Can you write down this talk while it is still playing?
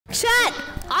Chat,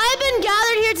 I've been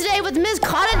gathered here today with Miss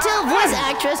Cottontail voice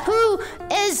actress, who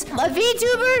is a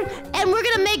VTuber, and we're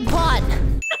gonna make pot.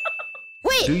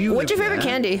 Wait, what's your favorite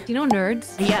candy? Do you know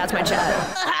nerds? Yeah, it's my chat.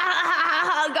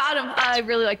 Got him. I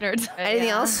really like nerds. Anything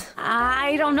else?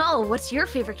 I don't know. What's your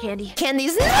favorite candy?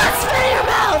 Candy's nuts in your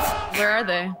mouth! Where are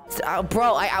they?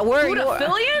 Bro, where are you?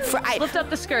 Filian? Lift up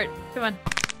the skirt. Come on.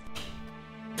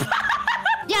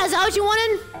 Yeah, is that what you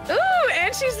wanted? Ooh,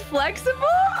 and she's flexible?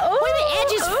 Ooh, what do you mean, and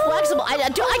she's flexible? I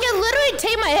can literally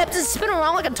take my hips and spin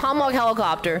around like a Tomahawk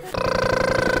helicopter.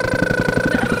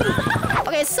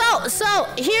 Okay, so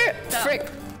here, frick.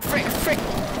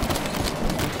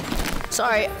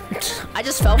 Sorry, I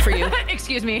just fell for you.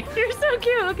 Excuse me. You're so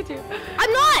cute. Look at you.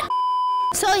 I'm not.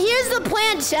 So here's the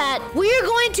plan, chat. We are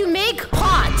going to make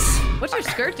pots. What's your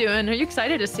skirt doing? Are you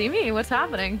excited to see me? What's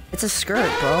happening? It's a skirt,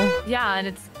 bro. Yeah, and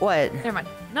it's... What? Never mind.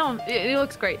 No, it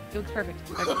looks great. It looks perfect.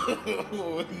 No.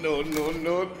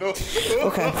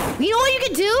 Okay. You know what you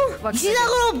can do? You see that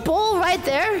little bowl right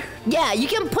there? Yeah, you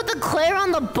can put the clay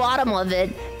on the bottom of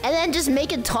it and then just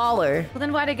make it taller. Well,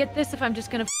 then why'd I get this if I'm just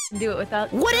gonna do it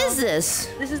without... What is this?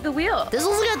 This is the wheel. This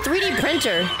looks like a 3D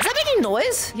printer. Is that making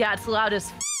noise? Yeah, it's loud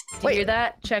as... Do you hear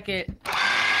that? Check it.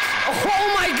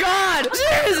 Oh my god!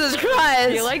 Jesus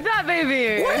Christ! You like that,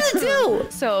 baby? What does it do?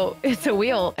 So, it's a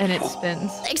wheel and it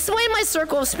spins. Explain my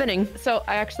circle of spinning. So,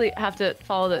 I actually have to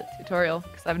follow the tutorial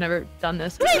because I've never done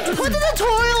this. Wait, put the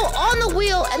tutorial on the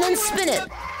wheel and then spin it.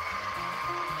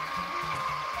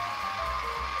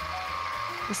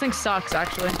 This thing sucks,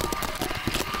 actually.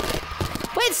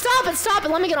 Wait, stop it,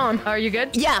 let me get on. Are you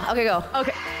good? Yeah, okay, go.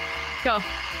 Okay, go.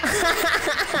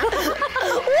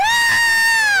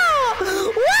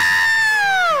 Wow!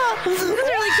 This is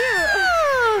really cute.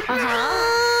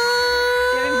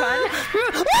 You having fun?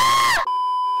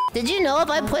 Did you know if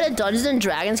I put a Dungeons and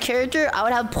Dragons character, I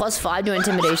would have +5 to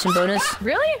intimidation bonus?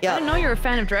 Really? Yeah. I didn't know you were a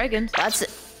fan of dragons. That's it.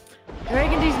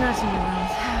 Dragon D's nuts in your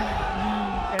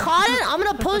mouth. Cotton, I'm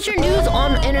gonna post your news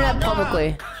on the internet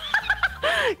publicly.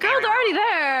 Girl's already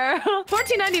there.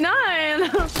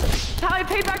 $14.99. How I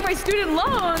paid back my student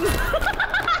loans.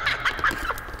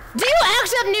 Do you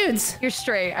actually have nudes? You're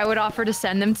straight. I would offer to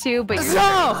send them to you, but you're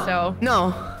No. straight, so...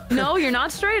 No. No, you're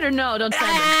not straight, or no? Don't send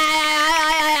them.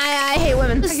 I hate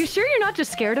women. Are you sure you're not just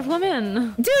scared of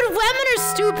women? Dude, women are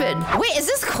stupid. Wait, is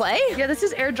this clay? Yeah, this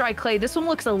is air dry clay. This one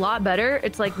looks a lot better.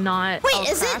 It's like not all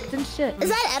is cracked it? and shit. Is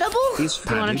that edible? Do you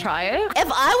want to try it? If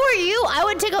I were you, I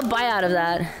would take a bite out of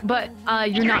that. But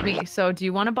you're not me, so do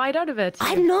you want to bite out of it?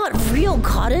 I'm not real,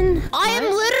 Cotton. I am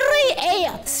literally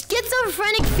a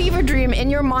schizophrenic fever dream in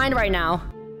your mind right now.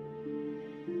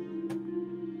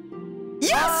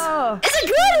 Yes! Oh. Is it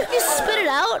good? You spit it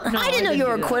out? No, I didn't know you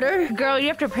were a quitter. Girl, you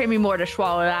have to pay me more to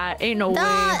swallow that. Ain't no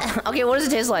way. Okay, what does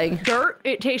it taste like? Dirt?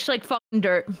 It tastes like fucking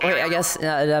dirt. Wait, I guess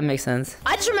that makes sense.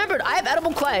 I just remembered, I have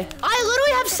edible clay. I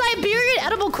literally have Siberian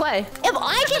edible clay. If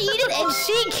I can eat it and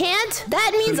she can't,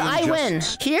 that means I win.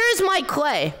 Here's my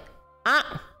clay.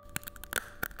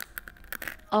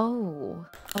 Oh.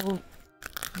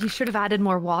 You should have added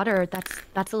more water.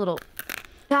 That's a little...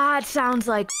 That sounds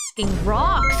like f***ing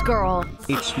rocks, girl.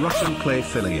 It's Russian clay,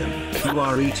 Filian. You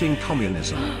are eating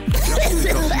communism. How does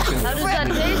that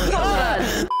taste so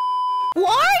good?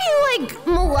 Why are you, like,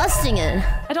 molesting it?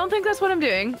 I don't think that's what I'm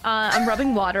doing. I'm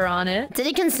rubbing water on it. Did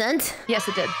he consent? Yes,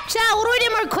 it did. Chat, what do we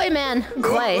name our clay man?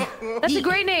 Clay. That's a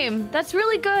great name. That's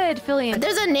really good, Filian.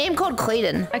 There's a name called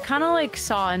Clayton. I kind of like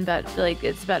Saw and bet like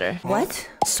it's better. What?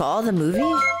 Saw the movie?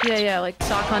 Yeah, like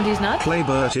Saw Condi's nuts.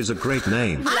 Claybert is a great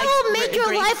name. I will make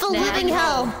your life a living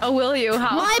hell. Oh, will you?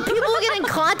 How? My people will get in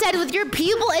contact with your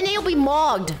people and they'll be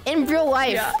mogged in real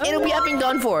life. Yeah. It'll be effing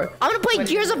done for. I'm gonna play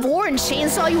Gears of War and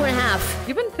chainsaw you in half.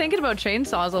 You've been thinking about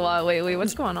chainsaws a lot lately.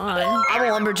 What's going on? I'm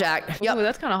a lumberjack. Yep. Ooh,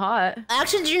 that's kind of hot.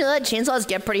 Actually, did you know that chainsaws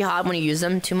get pretty hot when you use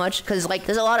them too much? Because, like,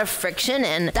 there's a lot of friction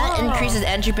and that increases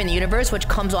entropy in the universe, which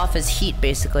comes off as heat,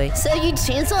 basically. So you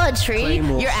chainsaw a tree,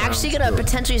 you're actually gonna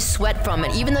potentially sweat from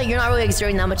it, even though you're not really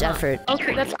exerting that much effort.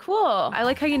 Okay, that's cool. I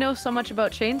like how you know so much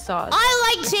about chainsaws.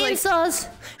 I like chainsaws.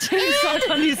 Chainsaws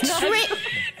on these nuts.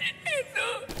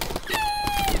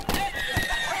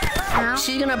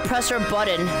 She's gonna press her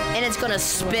button and it's gonna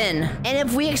spin. And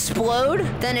if we explode,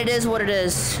 then it is what it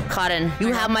is. Cotton,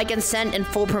 you have my consent and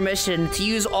full permission to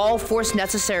use all force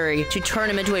necessary to turn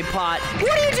him into a pot.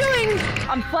 What are you doing?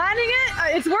 I'm flattening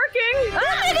it. It's working.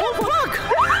 Fuck!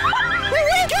 Wait,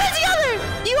 what are you doing together?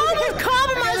 You almost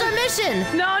compromised our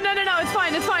mission. No. It's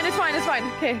fine.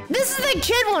 Okay. This is the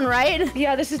kid one, right?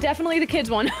 Yeah, this is definitely the kids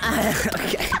one.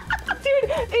 Okay. Dude,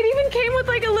 it even came with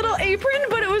like a little apron,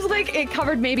 but it was like, it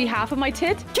covered maybe half of my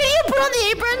tit. Can you put on the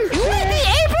apron? Wait, the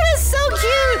apron is so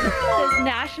cute. It's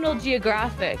National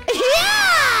Geographic.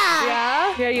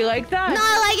 Yeah. Yeah, you like that? No,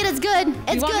 I like it. It's good.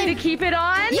 It's you want good. me to keep it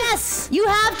on? Yes, you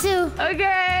have to.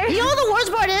 Okay. You know what the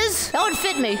worst part is? That would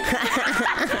fit me.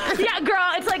 Yeah,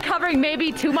 girl, it's like covering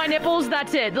maybe to my nipples.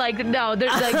 That's it. Like, no,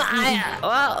 there's like.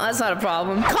 Well, that's not a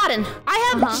problem. Cotton, I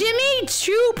have Jimmy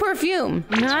Choo perfume.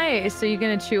 Nice. So you're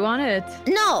gonna chew on it?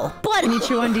 No, but Can you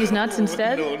chew on these nuts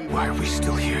instead? Why are we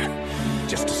still here?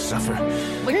 Just to suffer?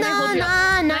 Wait, can I hold you up?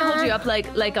 Can I hold you up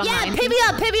like on yeah, mine? pick me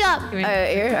up, pick me up. All right,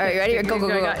 here. All right, you ready? Here, go, go,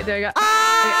 go, go. There you go.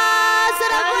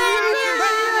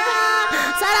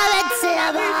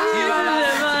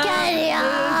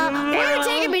 Where are you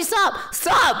taking me? Stop!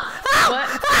 Stop! What?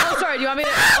 Oh, sorry. Do you want me to?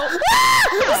 Oh.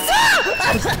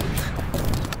 Stop!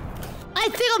 I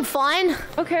think I'm fine.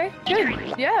 Okay,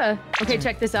 good. Yeah. Okay,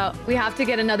 check this out. We have to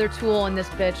get another tool in this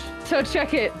bitch. So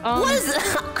check it. What is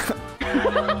that?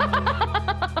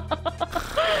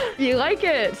 You like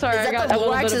it? Sorry, Is I that got the a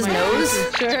little wax bit of his my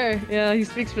nose? Sure. Yeah, he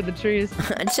speaks for the trees.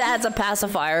 Chad's a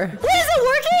pacifier. What, is it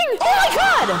working? Oh my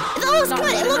god! It looks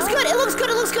good. It looks good. It looks good.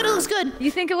 It looks good. It looks good. You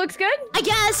think it looks good? I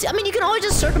guess. I mean, you can always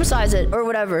just circumcise it or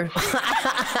whatever. What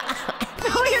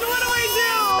do I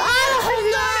do? I don't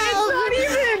know. Not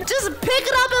even. Just pick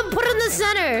it up and put it in the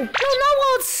center. No,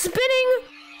 while it's spinning.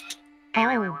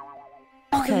 Oh. You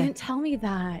Okay. didn't tell me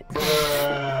that.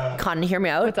 Cotton, hear me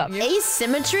out. What's up?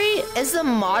 Asymmetry is the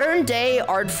modern day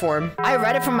art form. I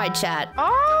read it from my chat.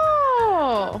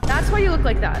 Oh, that's why you look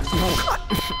like that.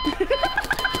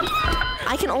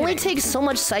 I can only take so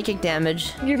much psychic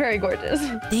damage. You're very gorgeous.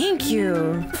 Thank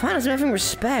you. Fine, I'm having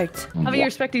respect. How about you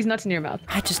respect these nuts in your mouth?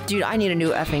 Dude, I need a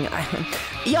new effing.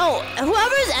 Yo,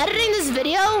 whoever's editing this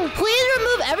video, please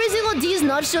remove every single D's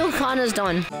nut so Connor's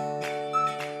done.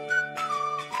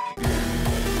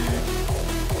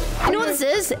 You know what this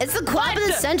is? It's the collab of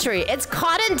the century. It's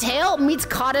Cottontail meets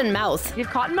Cotton Mouth. You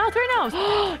have cotton mouth right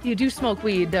now? You do smoke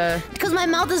weed, Because my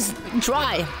mouth is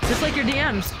dry. just like your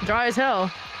DMs, dry as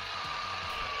hell.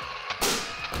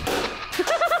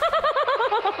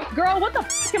 Girl, what the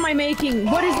f am I making?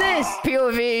 What is this?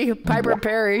 POV, Piper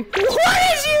Perry. What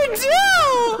did you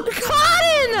do?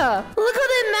 Cotton! Look how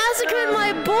they massacred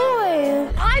my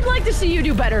boy. I'd like to see you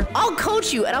do better. I'll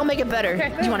coach you and I'll make it better. Okay.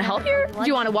 Do you want to help here? Do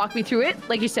you want to walk me through it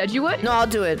like you said you would? No, I'll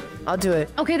do it. I'll do it.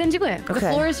 Okay, then do it. The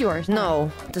Okay. floor is yours. No,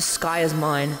 the sky is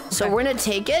mine. So Okay. we're gonna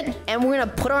take it and we're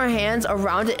gonna put our hands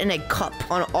around it in a cup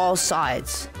on all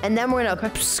sides. And then we're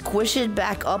gonna squish it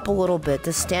back up a little bit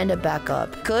to stand it back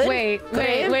up. Good? Wait,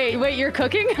 Good? you're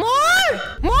cooking? More!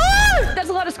 More! That's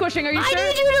a lot of squishing. Are you I sure?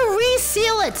 need you to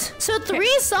reseal it. So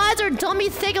three sides are dummy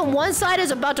thick and one side is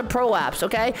about to prolapse,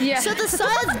 okay? Yeah. So the side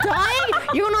that's dying,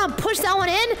 you're gonna push that one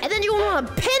in and then you're gonna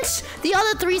pinch the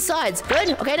other three sides. Good?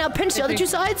 Okay, now pinch the other two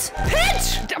sides.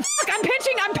 Pinch! Fuck, I'm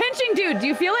pinching, dude. Do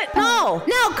you feel it? No.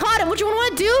 Now, Cotton, what you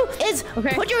want to do is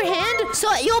Okay. put your hand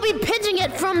so you'll be pinching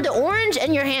it from the orange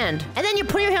in your hand. And then you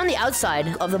put your hand on the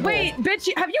outside of the bowl. Wait, bitch,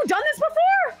 have you done this before?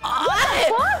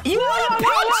 What? You want to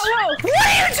Whoa, pinch? whoa. What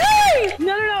are you doing?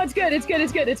 No, it's good. I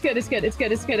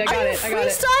got it. Are you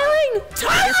freestyling? Turn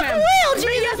Yes, the ma'am. wheel,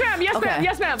 Jesus. Yes, ma'am. Yes, Okay. ma'am.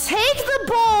 Yes, ma'am. Take the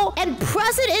bowl and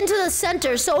press it into the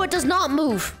center so it does not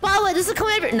move. By the way, this is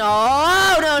coming out of your... No.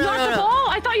 Not the ball?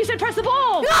 I thought you said press the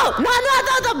ball. No, not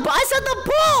the... I said the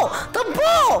bowl. The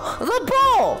bowl. The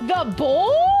bowl. The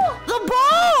bowl? The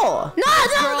bowl! No,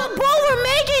 the bowl we're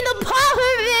making! The pot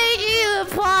we're making!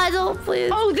 The pot, oh,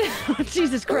 please. Oh,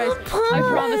 Jesus Christ. I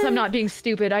promise I'm not being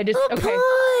stupid. I just... The Okay.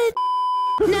 pot.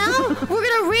 Now, we're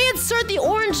gonna reinsert the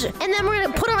orange, and then we're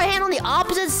gonna put our hand on the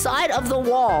opposite side of the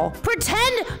wall.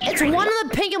 Pretend it's one in the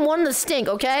pink and one in the stink,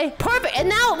 okay? Perfect. And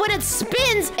now, when it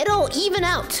spins, it'll even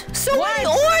out. So what the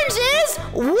orange is,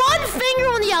 one finger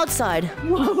on the outside.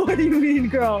 What do you mean,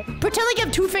 girl? Pretend like you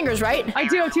have two fingers, right? I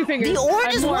do have two fingers. The orange I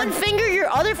have is more. one finger, your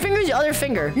other finger is the other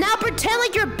finger. Now pretend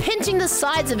like you're pinching the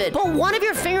sides of it, but one of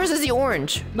your fingers is the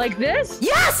orange. Like this?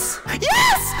 Yes!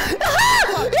 Yes!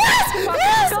 Yes!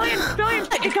 Yes! Billion,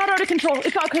 it got out of control.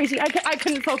 It got crazy. I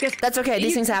couldn't focus. That's okay.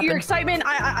 These things happen. Your excitement,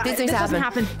 These things this doesn't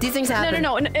happen. These things happen.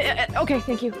 No. Okay,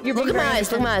 thank you. You're Look at being my very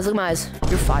eyes. Look at my eyes. Look at my eyes.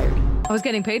 You're fired. I was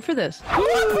getting paid for this. More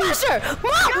pressure!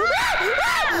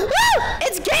 More!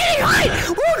 It's gaining height!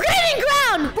 We're gaining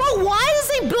ground! Bro, why does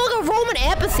this thing build a Roman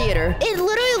amphitheater? It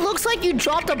literally looks like you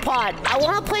dropped a pot. I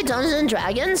want to play Dungeons and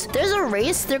Dragons. There's a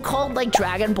race. They're called like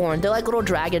Dragonborn. They're like little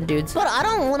dragon dudes. But I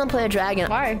don't want to play a dragon.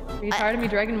 Why? Are you tired of me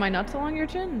dragging my nuts along your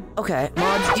chin? Okay,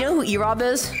 mods, do you know who E-Rob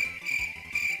is?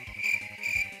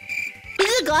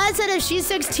 He's the guy that said if she's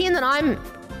 16, then I'm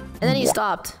And then he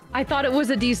stopped. I thought it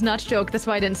was a D's nuts joke. That's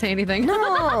why I didn't say anything.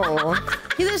 No,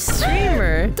 he's a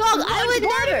streamer. Dog, I would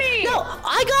never. No,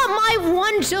 I got my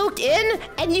one joke in,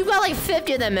 and you got like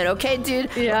 50 of them in, okay,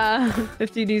 dude? Yeah,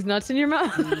 50 D's nuts in your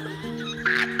mouth.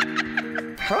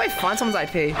 How do I find someone's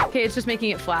IP? Okay, it's just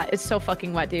making it flat. It's so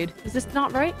fucking wet, dude. Is this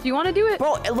not right? Do you want to do it?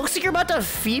 Bro, it looks like you're about to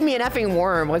feed me an effing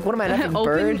worm. Like, what am I, an effing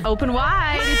bird? Open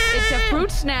wide. It's a fruit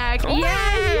snack.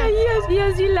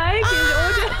 Yes, you like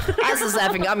it. This is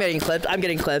effing. I'm getting clipped. I'm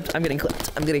getting clipped. I'm getting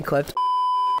clipped. I'm getting clipped.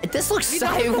 This looks so.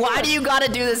 Why do you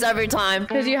gotta do this every time?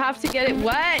 Because you have to get it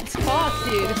wet. Fuck,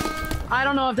 dude. I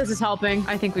don't know if this is helping.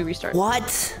 I think we restart.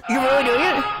 What? You're really doing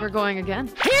it? We're going again.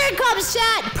 Here it comes,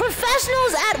 chat.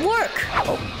 Professionals at work.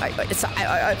 Oh,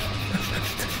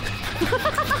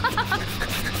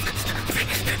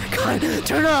 God,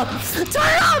 turn it up.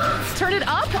 Turn it up. Turn it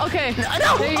up? Okay.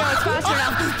 No. There you go. It's faster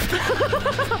now.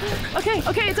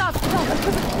 Okay, it's off.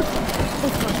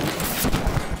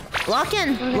 Lock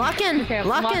in. Okay,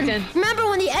 Lock in. Remember,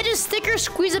 when the edge is thicker,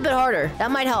 squeeze a bit harder.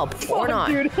 That might help. Or not.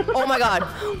 Dude. Oh my God.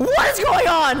 What is going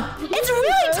on? It's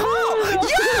really tall.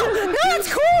 Yeah. No,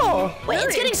 that's cool. Wait,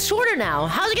 it's getting shorter now.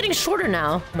 How's it getting shorter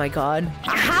now? Oh my God.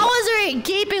 How is there a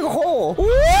gaping hole?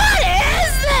 What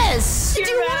is this? Do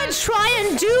you want to try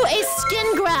and do a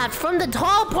skin graft from the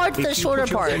tall part to the shorter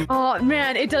part? Oh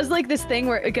man, it does like this thing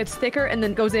where it gets thicker and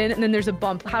then goes in and then there's a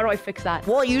bump. How do I fix that?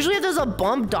 Well, usually if there's a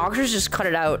bump, doctors just cut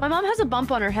it out. My mom has a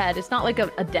bump on her head. It's not like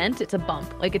a dent, it's a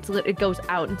bump. Like it goes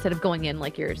out instead of going in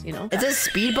like yours, you know? It's a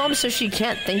speed bump so she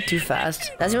can't think too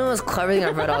fast. That's the most clever thing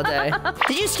I've read all day.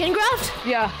 Did you skin graft?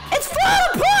 Yeah. It's falling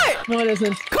apart! No, it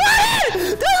isn't.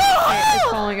 It's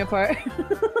falling apart.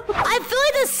 I feel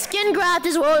like the skin graft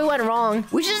is where we went wrong.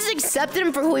 We should just accept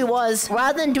him for who he was,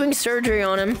 rather than doing surgery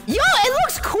on him. Yo, it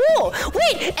looks cool!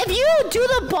 Wait, if you do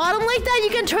the bottom like that, you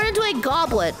can turn into a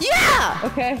goblet. Yeah!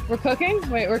 Okay, we're cooking?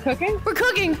 Wait, we're cooking? We're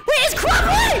cooking. Wait, it's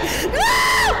crumbling!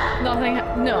 No! Nothing.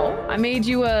 No, I made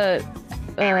you a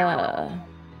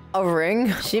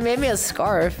ring? She made me a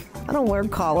scarf. I don't wear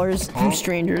collars from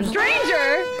strangers.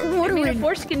 Stranger! What I made a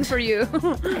foreskin for you.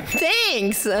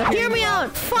 Thanks. Hear me out.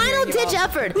 Final ditch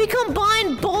effort. We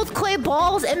combine both clay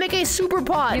balls and make a super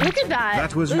pot. Look at that.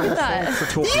 That was Look your at that. fault for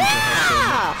talking to her so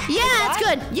much. Yeah, that's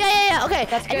good. Yeah. Okay.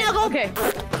 That's good. And now go. Okay.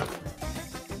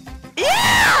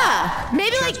 Yeah!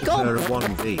 Maybe like Chat go. her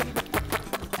 1v.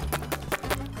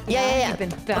 Yeah. Okay,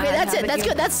 that's it. That's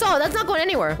good. That's solid. That's not going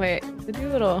anywhere. Wait, did you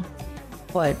little...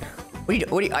 What? What do you,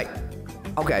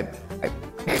 okay.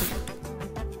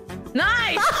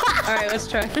 Nice! All right, let's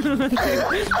try. Yo!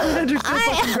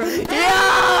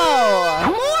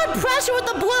 More pressure with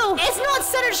the blue. It's not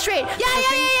centered straight.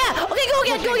 Yeah. Okay, go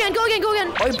again.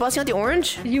 Oh, you're busting out the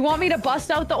orange? You want me to bust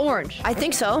out the orange? I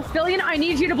think so. Filian, I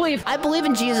need you to believe. I believe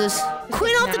in Jesus.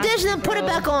 Clean off the dish and then put it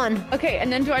back on. Okay,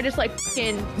 and then do I just like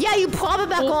fucking... Yeah, you plop it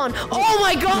back on. Oh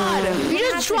my God! You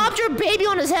just dropped your baby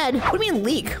on his head. What do you mean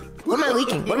leak? What am I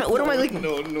leaking? What am I leaking?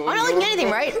 No. I'm not leaking anything,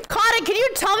 right? Cotton, can you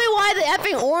tell me why the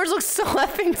effing orange looks so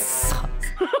effing sus?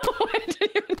 I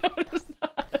didn't even notice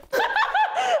that. I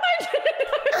didn't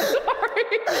notice. Sorry.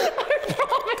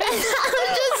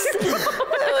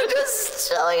 I'm just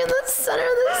chilling in the center of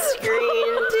the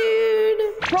screen, dude.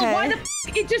 Bro, why the f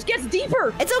it just gets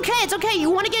deeper? It's okay.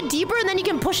 You want to get deeper and then you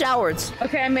can push it outwards.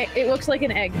 Okay, it looks like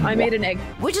an egg. I made an egg.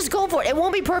 We just go for it. It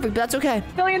won't be perfect, but that's okay.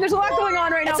 Filian, there's a lot going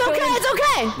on right now. It's okay.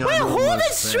 No, Wait, hold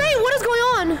it straight. What is going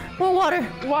on? More water.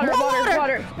 Water.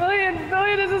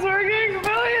 Filian, is this working?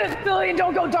 Filian,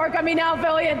 don't go dark on me now,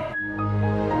 Filian.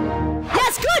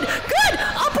 Yes, good.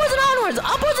 Upwards and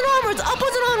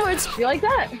onwards. You like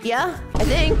that? Yeah, I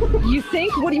think. You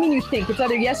think? What do you mean you think? It's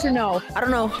either yes or no. I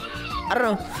don't know.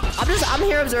 I'm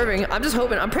here observing. I'm just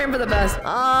hoping. I'm praying for the best.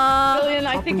 Filian,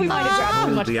 I think we might have grabbed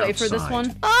too much clay for this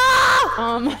one.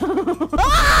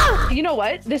 You know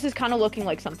what? This is kind of looking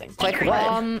like something. Like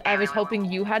what? I was hoping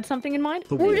you had something in mind.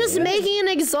 We're just making an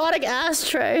exotic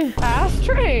ashtray.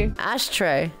 Ashtray.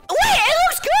 Wait, it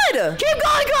looks good. Keep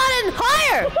going, Cotton.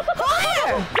 Higher.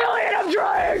 Filian, I'm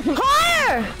trying.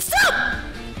 Higher. Stop.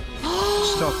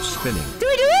 Stop spinning. Do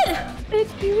we do it?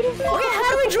 It's beautiful. Okay,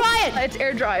 how do we dry it? It's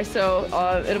air dry, so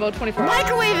in about 24 hours.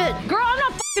 Microwave it. Girl, I'm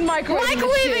not fucking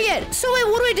Microwaving it. So wait,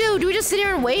 what do we do? Do we just sit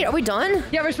here and wait? Are we done?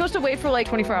 Yeah, we're supposed to wait for like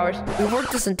 24 hours. We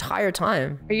worked this entire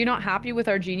time. Are you not happy with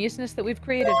our geniusness that we've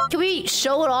created? Can we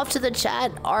show it off to the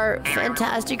chat? Our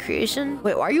fantastic creation.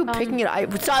 Wait, why are you picking it? Okay,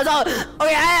 we don't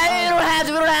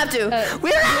have to.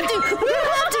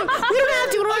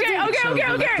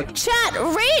 Okay. Chat,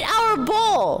 rate our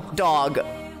bowl. Dog.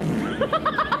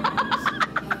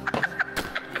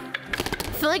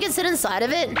 Feel like I can sit inside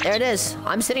of it? There it is.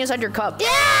 I'm sitting inside your cup.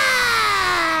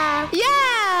 Yeah!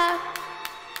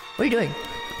 What are you doing?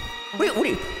 Wait, what are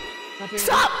you?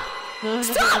 Stop! No,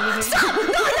 Stop! Stop! No,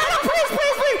 please!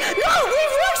 No,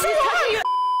 we've worked so hard!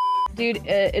 Dude,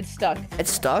 it's stuck.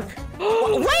 It's stuck?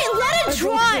 Wait, let it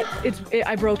dry!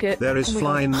 I broke it. There is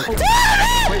flying.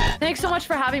 Thanks so much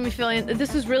for having me, Filian.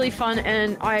 This was really fun,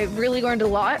 and I really learned a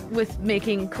lot with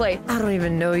making clay. I don't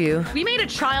even know you. We made a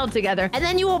child together. And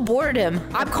then you aborted him.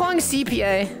 I'm calling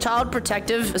CPA, Child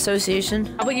Protective Association.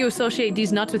 How about you associate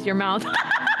these nuts with your mouth?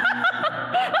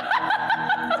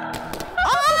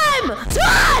 I'm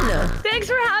done! Thanks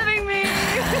for having me.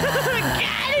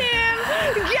 Get him!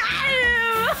 Get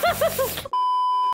him!